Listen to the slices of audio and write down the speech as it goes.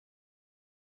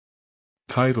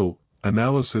Title: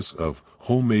 Analysis of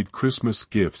Homemade Christmas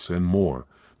Gifts and More,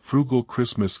 Frugal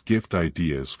Christmas Gift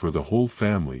Ideas for the Whole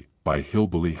Family, by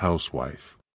Hillbilly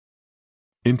Housewife.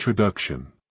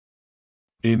 Introduction.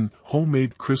 In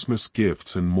Homemade Christmas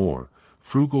Gifts and More,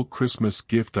 Frugal Christmas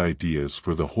Gift Ideas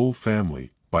for the Whole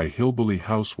Family, by Hillbilly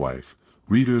Housewife,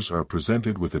 readers are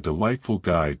presented with a delightful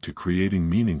guide to creating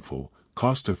meaningful,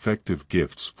 cost-effective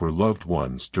gifts for loved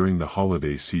ones during the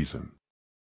holiday season.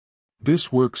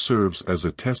 This work serves as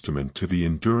a testament to the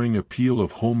enduring appeal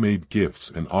of homemade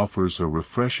gifts and offers a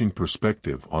refreshing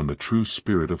perspective on the true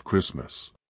spirit of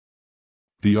Christmas.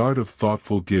 The art of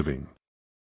thoughtful giving.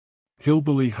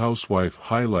 Hillbilly Housewife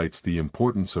highlights the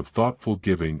importance of thoughtful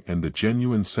giving and the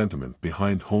genuine sentiment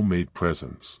behind homemade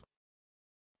presents.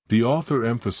 The author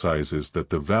emphasizes that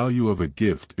the value of a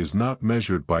gift is not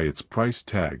measured by its price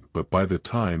tag but by the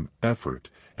time,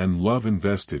 effort, and love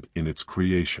invested in its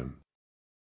creation.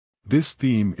 This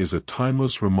theme is a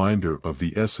timeless reminder of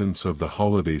the essence of the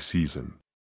holiday season.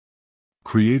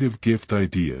 Creative gift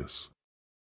ideas.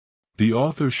 The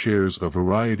author shares a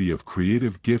variety of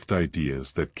creative gift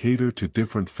ideas that cater to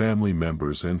different family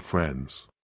members and friends.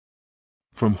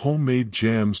 From homemade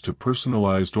jams to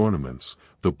personalized ornaments,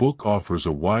 the book offers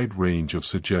a wide range of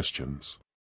suggestions.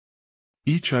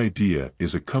 Each idea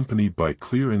is accompanied by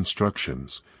clear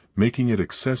instructions, making it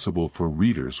accessible for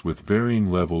readers with varying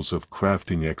levels of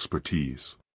crafting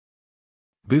expertise.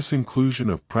 This inclusion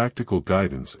of practical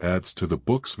guidance adds to the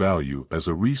book's value as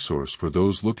a resource for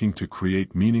those looking to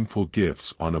create meaningful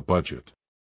gifts on a budget.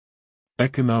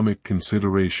 Economic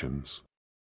considerations.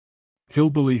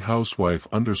 Hillbilly Housewife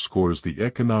underscores the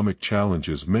economic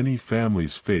challenges many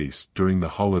families face during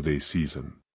the holiday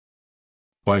season.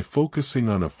 By focusing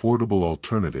on affordable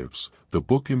alternatives, the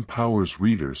book empowers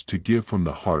readers to give from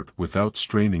the heart without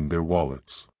straining their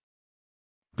wallets.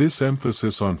 This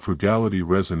emphasis on frugality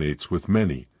resonates with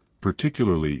many,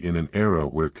 particularly in an era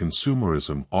where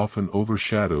consumerism often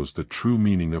overshadows the true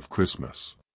meaning of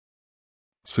Christmas.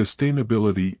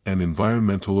 Sustainability and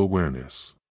environmental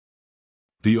awareness.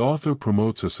 The author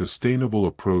promotes a sustainable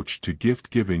approach to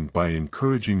gift-giving by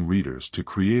encouraging readers to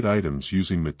create items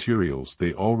using materials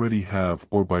they already have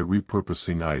or by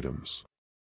repurposing items.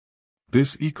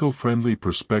 This eco-friendly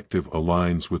perspective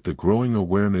aligns with the growing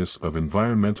awareness of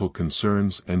environmental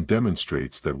concerns and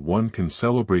demonstrates that one can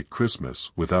celebrate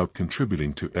Christmas without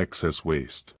contributing to excess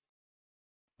waste.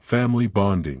 Family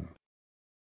bonding.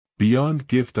 Beyond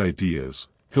gift ideas,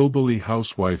 Hillbilly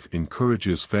Housewife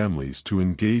encourages families to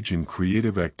engage in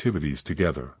creative activities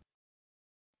together.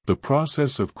 The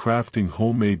process of crafting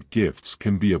homemade gifts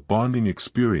can be a bonding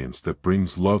experience that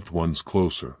brings loved ones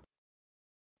closer.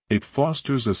 It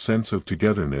fosters a sense of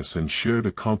togetherness and shared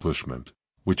accomplishment,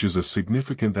 which is a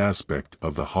significant aspect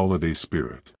of the holiday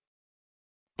spirit.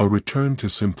 A return to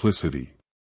simplicity.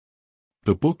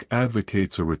 The book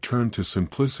advocates a return to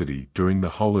simplicity during the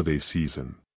holiday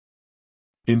season.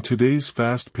 In today's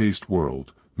fast-paced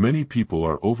world, many people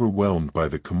are overwhelmed by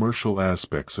the commercial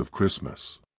aspects of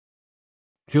Christmas.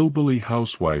 Hillbilly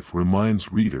Housewife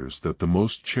reminds readers that the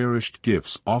most cherished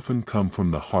gifts often come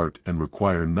from the heart and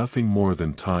require nothing more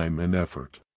than time and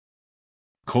effort.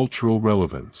 Cultural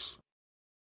relevance.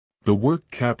 The work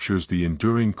captures the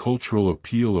enduring cultural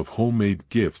appeal of homemade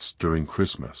gifts during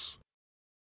Christmas.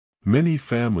 Many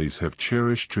families have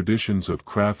cherished traditions of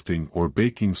crafting or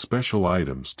baking special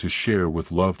items to share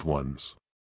with loved ones.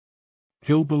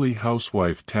 Hillbilly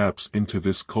Housewife taps into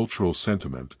this cultural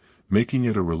sentiment, making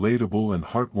it a relatable and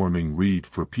heartwarming read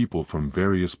for people from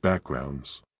various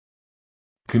backgrounds.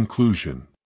 Conclusion.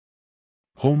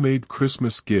 Homemade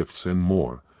Christmas Gifts and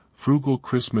More, Frugal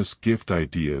Christmas Gift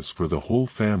Ideas for the Whole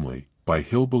Family, by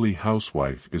Hillbilly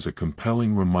Housewife is a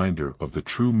compelling reminder of the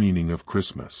true meaning of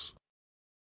Christmas.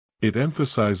 It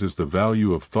emphasizes the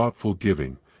value of thoughtful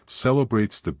giving,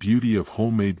 celebrates the beauty of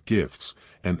homemade gifts,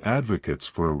 and advocates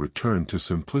for a return to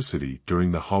simplicity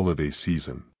during the holiday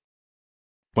season.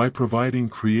 By providing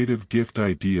creative gift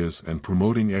ideas and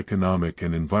promoting economic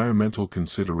and environmental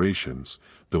considerations,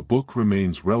 the book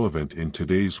remains relevant in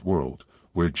today's world,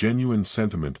 where genuine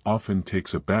sentiment often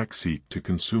takes a backseat to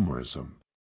consumerism.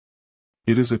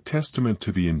 It is a testament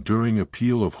to the enduring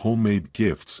appeal of homemade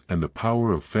gifts and the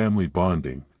power of family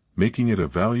bonding, making it a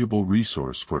valuable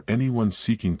resource for anyone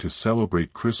seeking to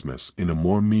celebrate Christmas in a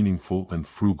more meaningful and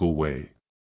frugal way.